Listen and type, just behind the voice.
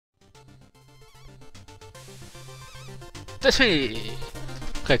that's me!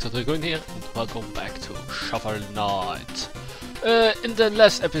 Great that we're going here, and welcome back to Shovel Knight. In the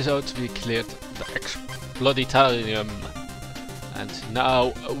last episode we cleared the Exploditarium. And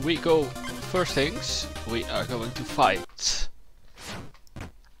now we go, first things, we are going to fight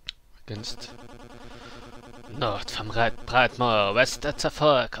against North from Brightmoor, west at the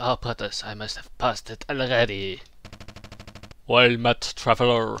fork. Oh brothers, I must have passed it already. Well met,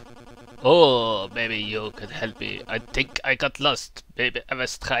 traveler. Oh, maybe you could help me. I think I got lost. Maybe I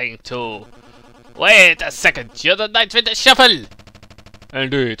was trying to... Wait a second, you're the knight with the shovel!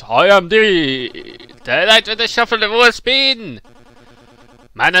 Indeed, I am the knight with the shovel who has been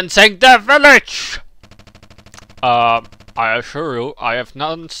menacing the village! I assure you, I have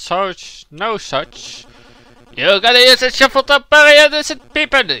no such. You gotta use a shovel to bury innocent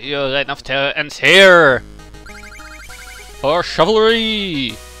people! Your reign of terror ends here! For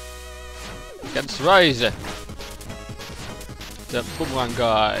chivalry! Against Rise! The boomerang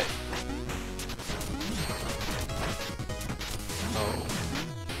guy. Oh.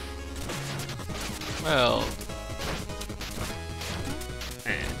 Well.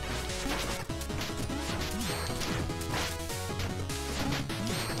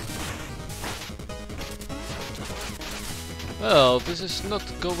 Well, this is not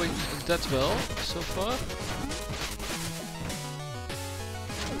going that well so far.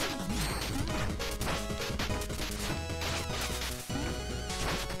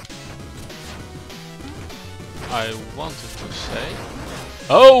 I wanted to say...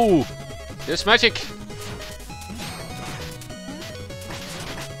 Oh! There's magic!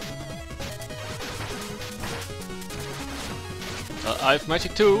 I have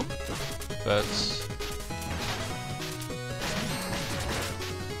magic too, but...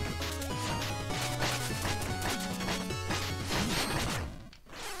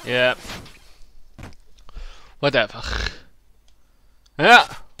 yeah. Whatever.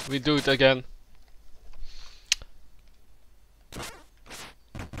 Yeah, we do it again.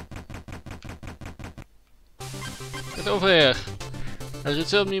 Get over here and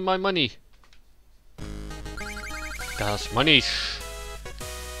return me my money. Das money.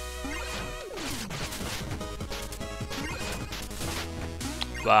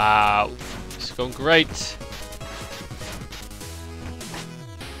 Wow, it's going great.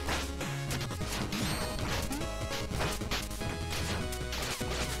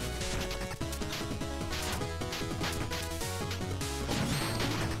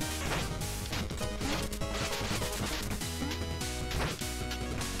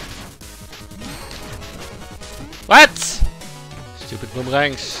 What? Stupid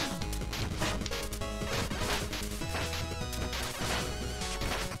boomerangs.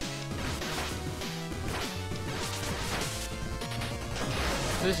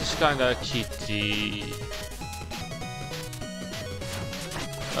 This is kinda cheaty.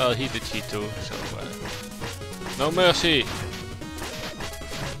 Well, he did cheat too, so no mercy.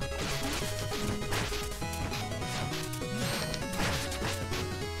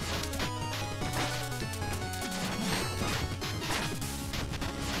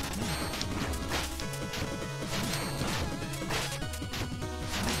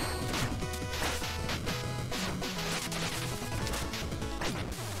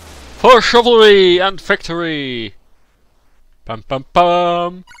 For chivalry and victory! Pam pam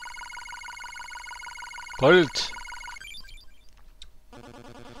pam! Gold!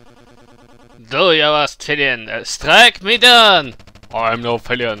 Do you was villain? Strike me down! I'm no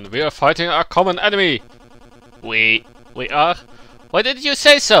villain, we are fighting a common enemy! We are? Why did you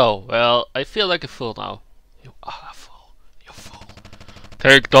say so? Well, I feel like a fool now. You are a fool, you fool.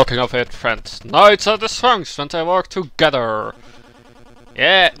 Take nothing of it, friend. Knights are the strongest when they work together.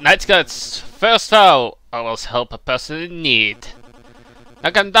 Yeah, Knight Guts, first vow, always help a person in need.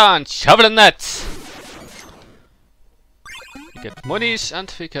 Knock him down, shovel and net! We get monies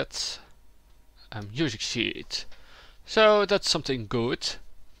and we get a music sheet. So that's something good.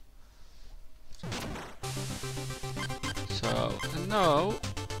 So, and now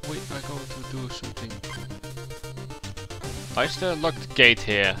we are going to do something. Why is there a locked gate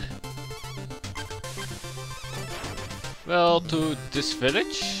here? Well, to this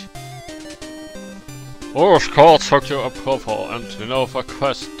village? Our scouts took your approval and we know of a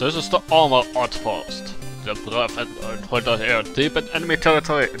quest. This is the armor outpost. The brave and hunter here, deep in enemy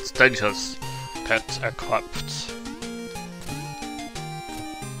territory, it's dangerous. Get equipped.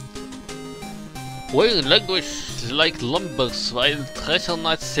 Wearing language like lumbers while treasure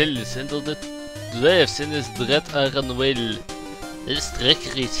knight sails into the waves in his dread iron will. His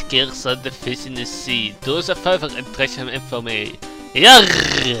trickery scares out the fish in the sea. Do us a favor and trash him in for me.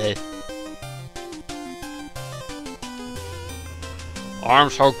 Yarr! I'm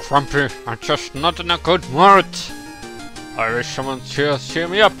so grumpy and just not in a good mood. I wish someone to cheer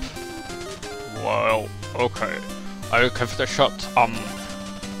me up. Well, okay. I'll give it a shot.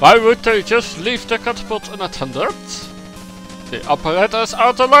 Why would they just leave the catapult unattended? The operator is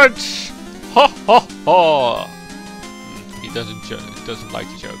out to lunch! Ha ha ha! He doesn't like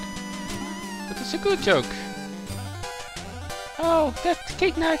the joke. But it's a good joke. Oh, that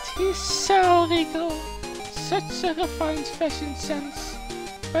King Knight, he's so regal. Such a refined fashion sense.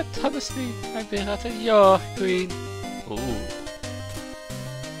 But honestly, I'd be rather your queen. Ooh.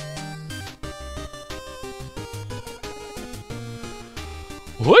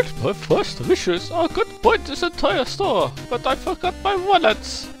 What? My first wishes are good point this entire store, but I forgot my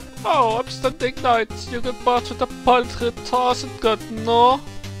wallet. Oh, upstanding knight, you can part with a paltry thousand good, no?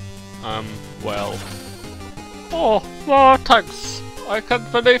 Well. Oh, thanks. I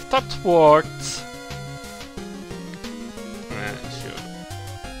can't believe that worked. Sure.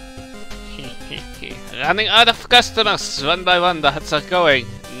 Running out of customers, one by one the hats are going.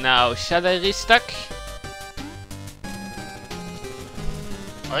 Now, shall I restock?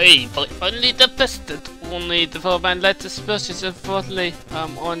 Hey, but only the best that only for my latest purchase, unfortunately.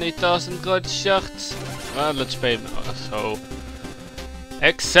 Only 1,000 gold shirts. Well, let's pay now, so.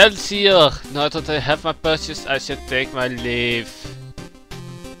 Excelsior! Now that I have my purchase, I should take my leave.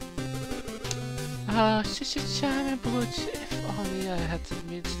 Ah, such a charming brooch. If only I had the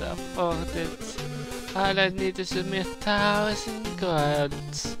means to afford it. All I need is a mere 1,000 gold.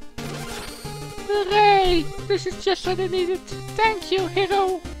 Hooray! This is just what I needed. Thank you,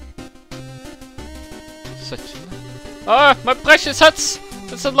 hero. Such ah, my precious hats!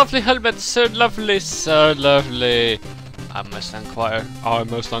 That's a lovely helmet. So lovely, so lovely. I must inquire,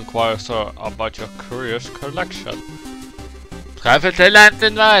 sir, about your curious collection. Travel the land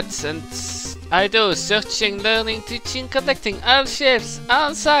and wide, and I do searching, learning, teaching, collecting all shapes,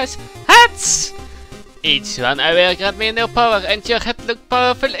 all size hats. Each one I wear grant me new power, and your hat look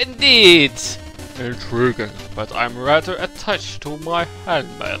powerful indeed. Intriguing, but I'm rather attached to my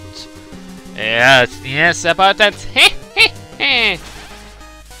helmet. Yes, about that.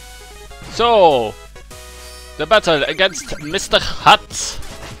 So, the battle against Mr. Hat.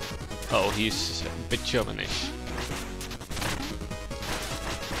 Oh, he's a bit Germanish.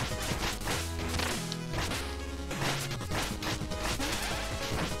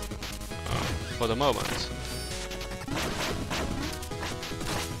 For the moment.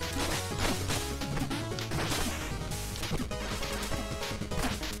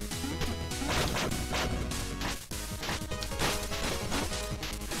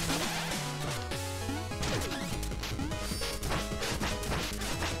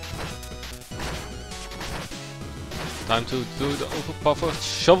 Time to do the overpowered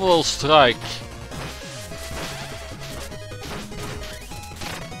shovel strike.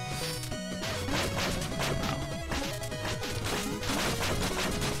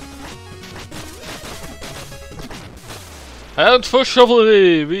 And for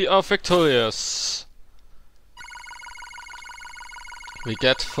chivalry, we are victorious. We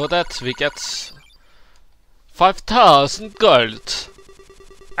get 5,000 gold.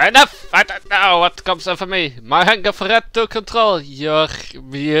 Enough! I don't know what comes over me. My hunger for red to control your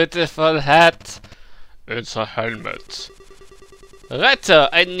beautiful hat. It's a helmet. Right, so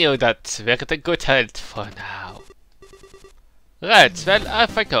I knew that. We're at a good health for now. Right, well,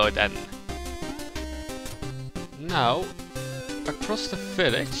 off I go then. Now, across the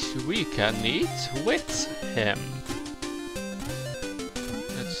village, we can meet with him.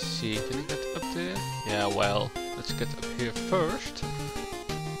 Let's see, can I get up there? Yeah, well, let's get up here first.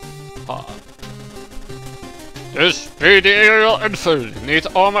 This be the aerial infil. Need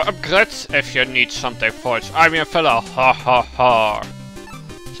armor upgrades? If you need something forged, I'm your fella. Ha ha ha.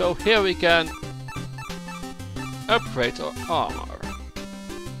 So here we can upgrade our armor.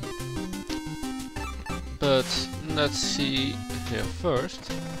 But let's see here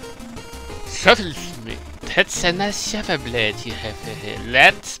first. Shuttlesmith. That's a nice shovel blade you have here,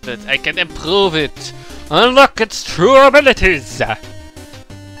 lad, but I can improve it. Unlock its true abilities.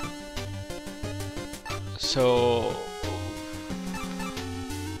 So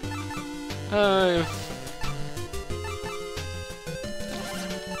I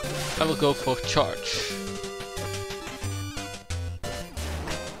will go for charge.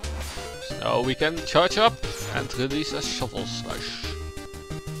 So we can charge up and release a shovel slash.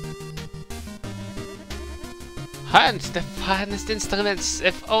 Hands, the finest instruments,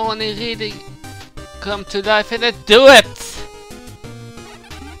 if only really come to life and do it!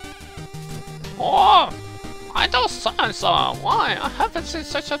 Oh! I don't sound so. Why? I haven't seen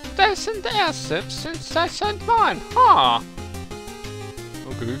such a decent airship since I sent mine, huh?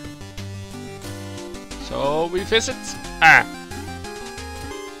 So we visit. Ah!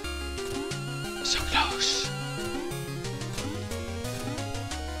 So close.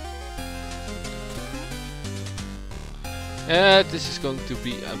 This is going to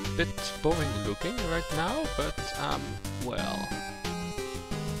be a bit boring looking right now, but well.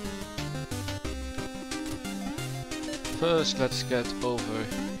 First, let's get over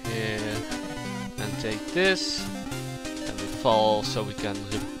here and take this. And we fall so we can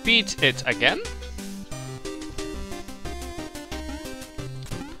repeat it again.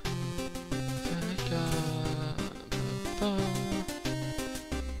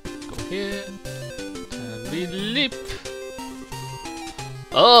 Go here. And we leap.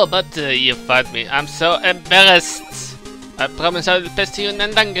 Oh, but you fight me. I'm so embarrassed. I promise I will pest you no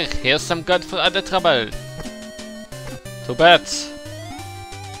longer. Here's some God for other trouble. Too bad.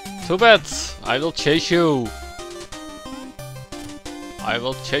 Too bad. I will chase you. I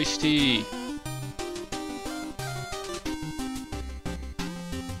will chase thee.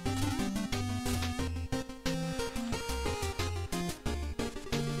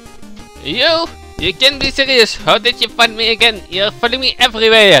 You can't be serious. How did you find me again? You're following me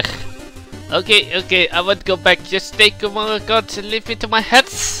everywhere. Okay, I won't go back. Just take more gods and leave me to my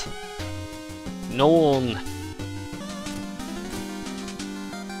hats. Known.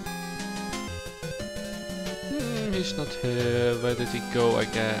 He's not here. Where did he go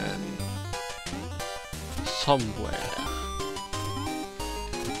again? Somewhere.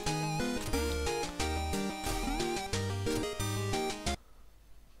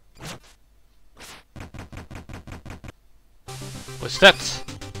 What's that?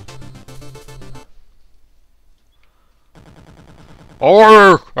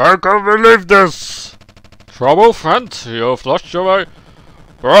 Oh, I can't believe this! Trouble, friend? You've lost your way.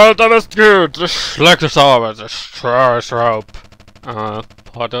 Well, that is good. Just like this hour, this trash rope.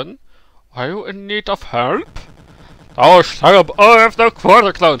 Pardon? Are you in need of help? Oh, shut up. All of the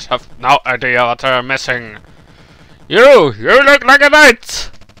quarter clones have no idea what they're missing. You look like a knight!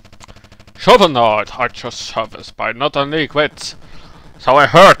 Shovel knight, I just service by not only quit. So I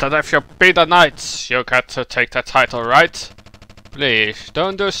heard that if you beat the knights, you get to take the title, right? Please,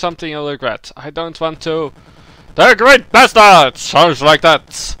 don't do something you'll regret. I don't want to. The great bastard! Sounds like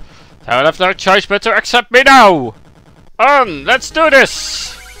that. They will have no choice but to accept me now! On, let's do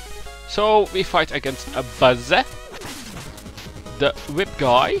this! So we fight against a Buzz, the whip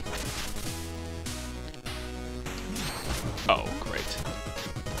guy. Oh, great.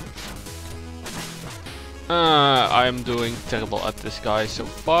 I'm doing terrible at this guy so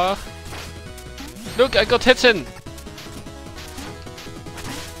far. Look, I got hit in!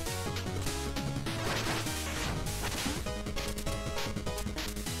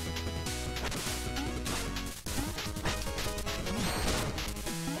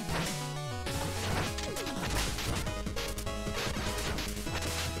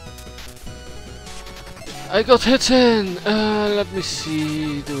 I got hit in! Let me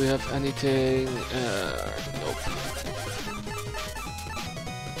see, do we have anything? Nope.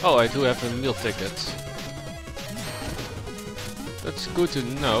 Oh, I do have a meal ticket. That's good to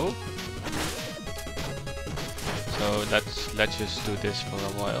know. So let's just do this for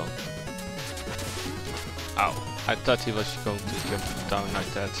a while. Ow, I thought he was going to jump down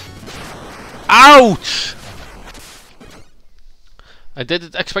like that. Ouch! I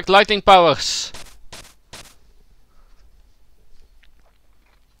didn't expect lightning powers.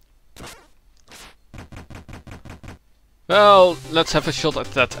 Well, let's have a shot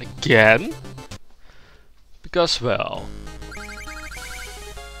at that again. Because, well...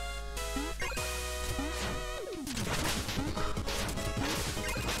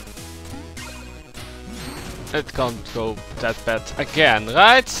 it can't go that bad again,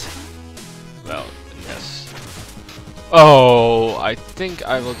 right? Well, yes. Oh, I think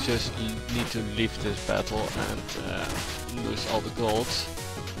I will just need to leave this battle and lose all the gold.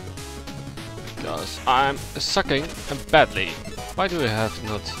 Because I'm sucking badly. Why do we have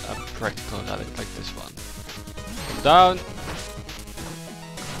not a practical relic like this one? Come down.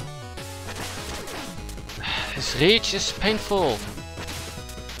 His reach is painful.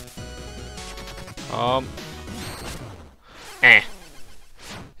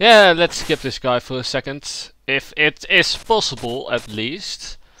 Yeah, let's skip this guy for a second. If it is possible, at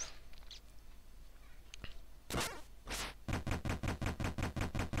least.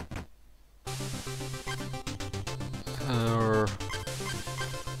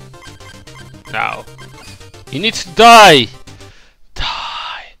 Now. He needs to die!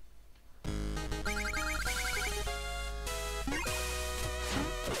 Die!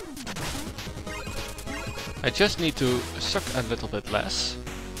 I just need to suck a little bit less.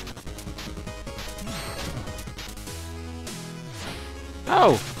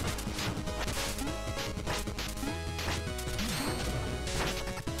 Ow!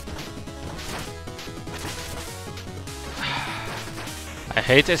 I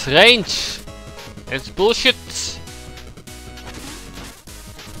hate this range! It's bullshit!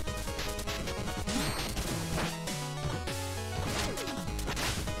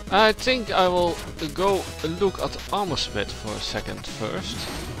 I think I will go look at Armor Smith for a second first.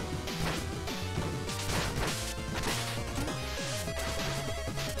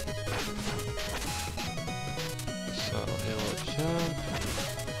 So he will jump.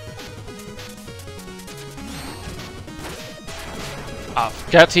 Ah,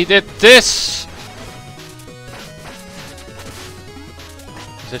 forget he did this!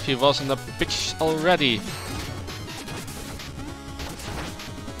 As if he wasn't a bitch already.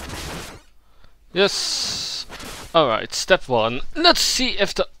 Yes! Alright, step 1. Let's see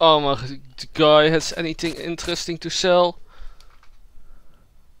if the armor guy has anything interesting to sell.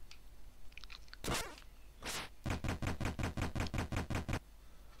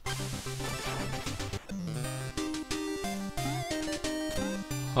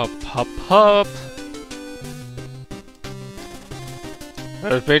 Hop, hop, hop.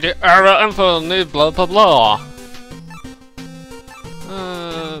 There's be the error infinitely, blah blah blah.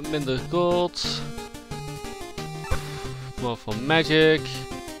 Minder gold. More for magic.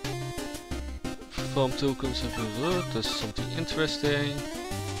 Farm tokens of the that's something interesting.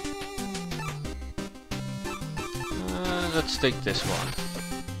 Let's take this one.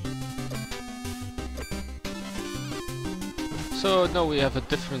 So now we have a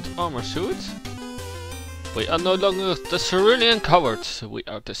different armor suit. We are no longer the cerulean cowards, we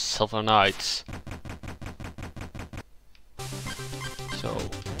are the silver knights. So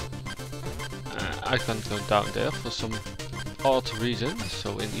I can't go down there for some odd reason,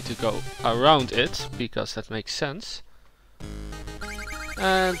 so we need to go around it, because that makes sense.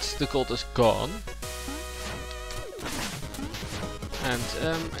 And the gold is gone. And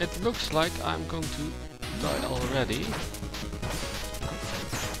it looks like I'm going to die already.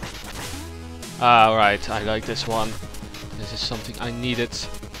 Ah, right, I like this one. This is something I needed.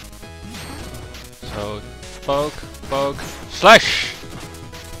 So, poke, poke, slash!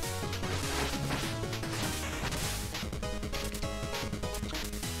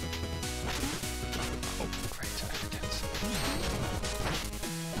 Oh, great, I forget.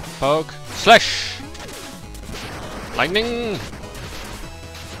 Poke, slash! Lightning!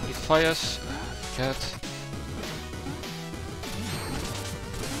 He fires, forget.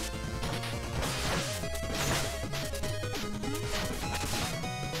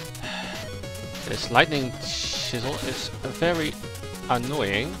 This lightning chisel is very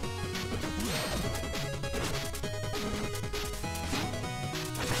annoying.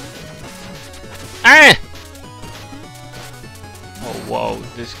 Ah! Oh whoa,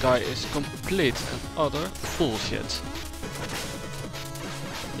 this guy is complete and utter bullshit.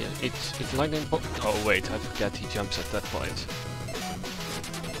 Yeah, it's lightning bo- oh wait, I forget he jumps at that point.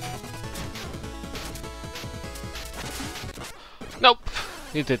 Nope,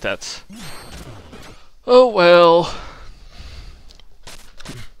 he did that. Oh well.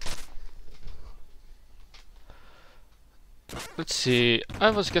 Let's see.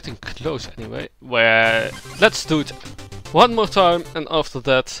 I was getting close anyway. Well, let's do it one more time, and after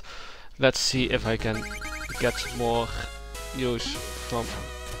that, let's see if I can get more use from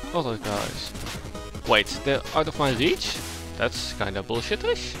other guys. Wait, they're out of my reach? That's kinda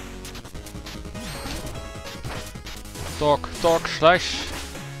bullshitish. Talk, slash.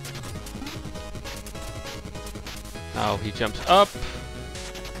 Now he jumps up.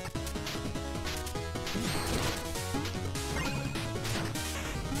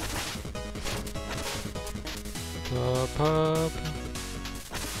 Up, up.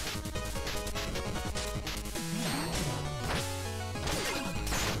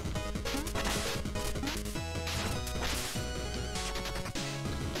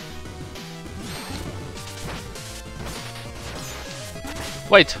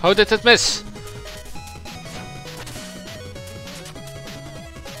 Wait, how did it miss?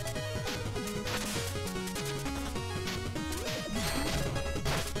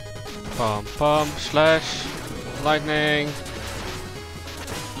 Pam pam slash lightning.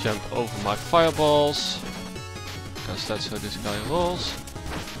 Jump over my fireballs, because that's how this guy rolls.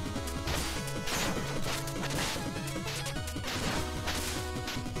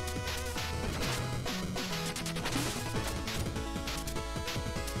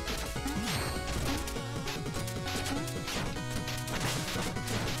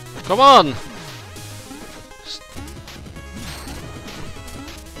 Come on!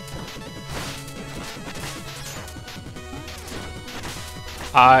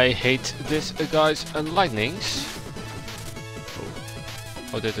 I hate this guy's lightnings.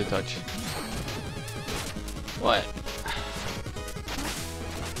 Oh, did they dodge? What?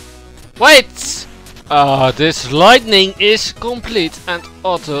 Wait! This lightning is complete and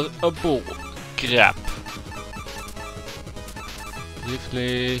utter a bull crap.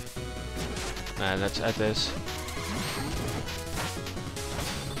 Briefly. Let's add this.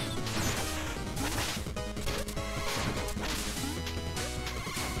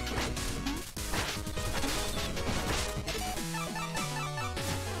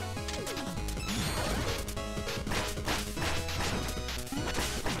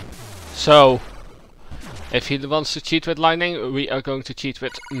 So, if he wants to cheat with lightning, we are going to cheat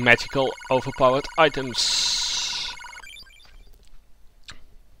with magical overpowered items.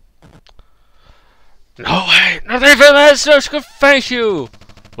 No way, not even Astros can face you!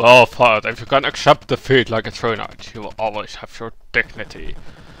 Well, Fart, if you can accept defeat like a true knight, you will always have your dignity.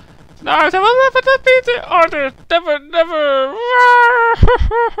 No, they will never defeat the order! Never, never! Ha,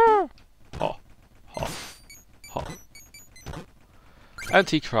 ha, ha.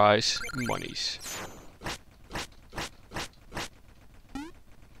 Antichrist monies.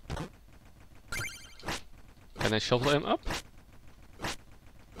 Can I shovel him up?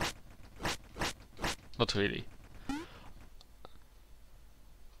 Not really.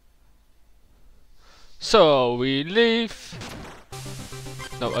 So we leave.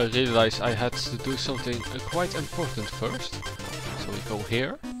 Now I realize I had to do something quite important first. So we go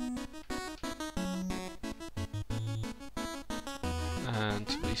here. And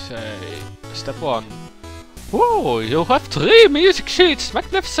we say, step 1. Whoa, you have 3 music sheets!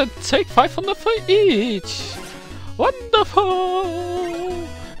 Magnificent! Take 500 for each! Wonderful!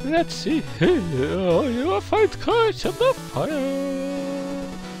 Let's see here. You will find courage in the fire.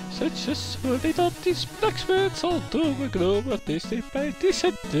 Such as really that these blacksmiths all doom and gloom, at least they pay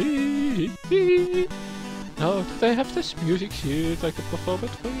decently. Now that I have this music sheet, I can perform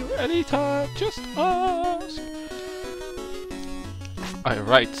it for you anytime. Just ask.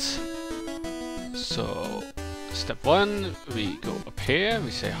 Alright, so step 1, we go up here, we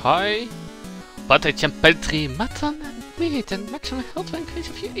say hi. Butter and peltry, mutton and meat and maximum health increase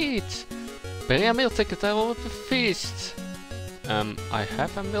if you eat. Bury a meal ticket, I will have a feast. I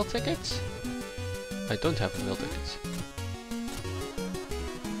have a meal ticket? I don't have a meal ticket.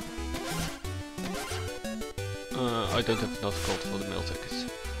 I don't have enough gold for the meal ticket.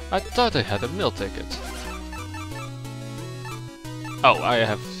 I thought I had a meal ticket. Oh, I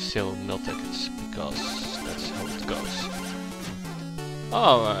have 0 meal tickets, because that's how it goes.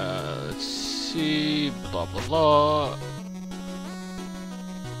 Oh, let's see, blah blah blah.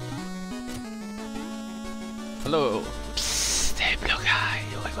 Hello. Psst, hey blue guy,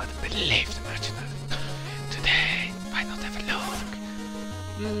 you will not believe the merchandise. Today, why not have a look?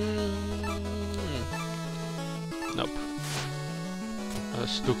 Nope. I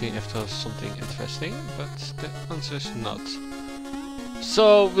was looking after something interesting, but the answer is not.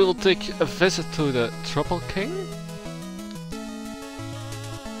 So we'll take a visit to the Trouble King.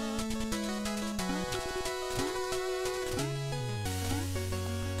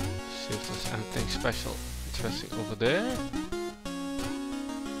 See if there's anything special, interesting over there.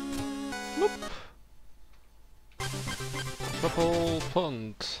 Nope. Trouble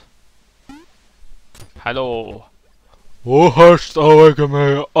Pond. Hallo. Wo hast du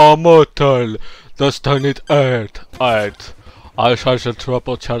mir Amortal? Das da nicht alt. I charge the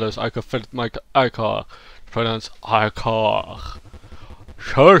triple chalice, I can fit my icon. Pronounce icon.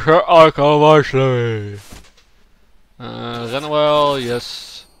 Charge your icon wisely. Renwell,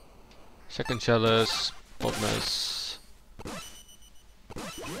 yes. Second chalice, boldness.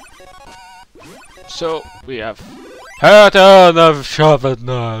 So we have Turn of Shavit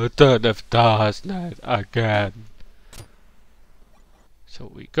now, turn of Dars night again.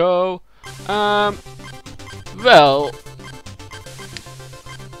 So we go. Well,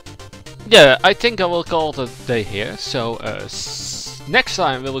 yeah, I think I will call it a day here. So next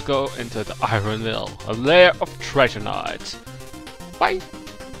time we will go into the Iron Mill, a lair of treasure knights. Bye.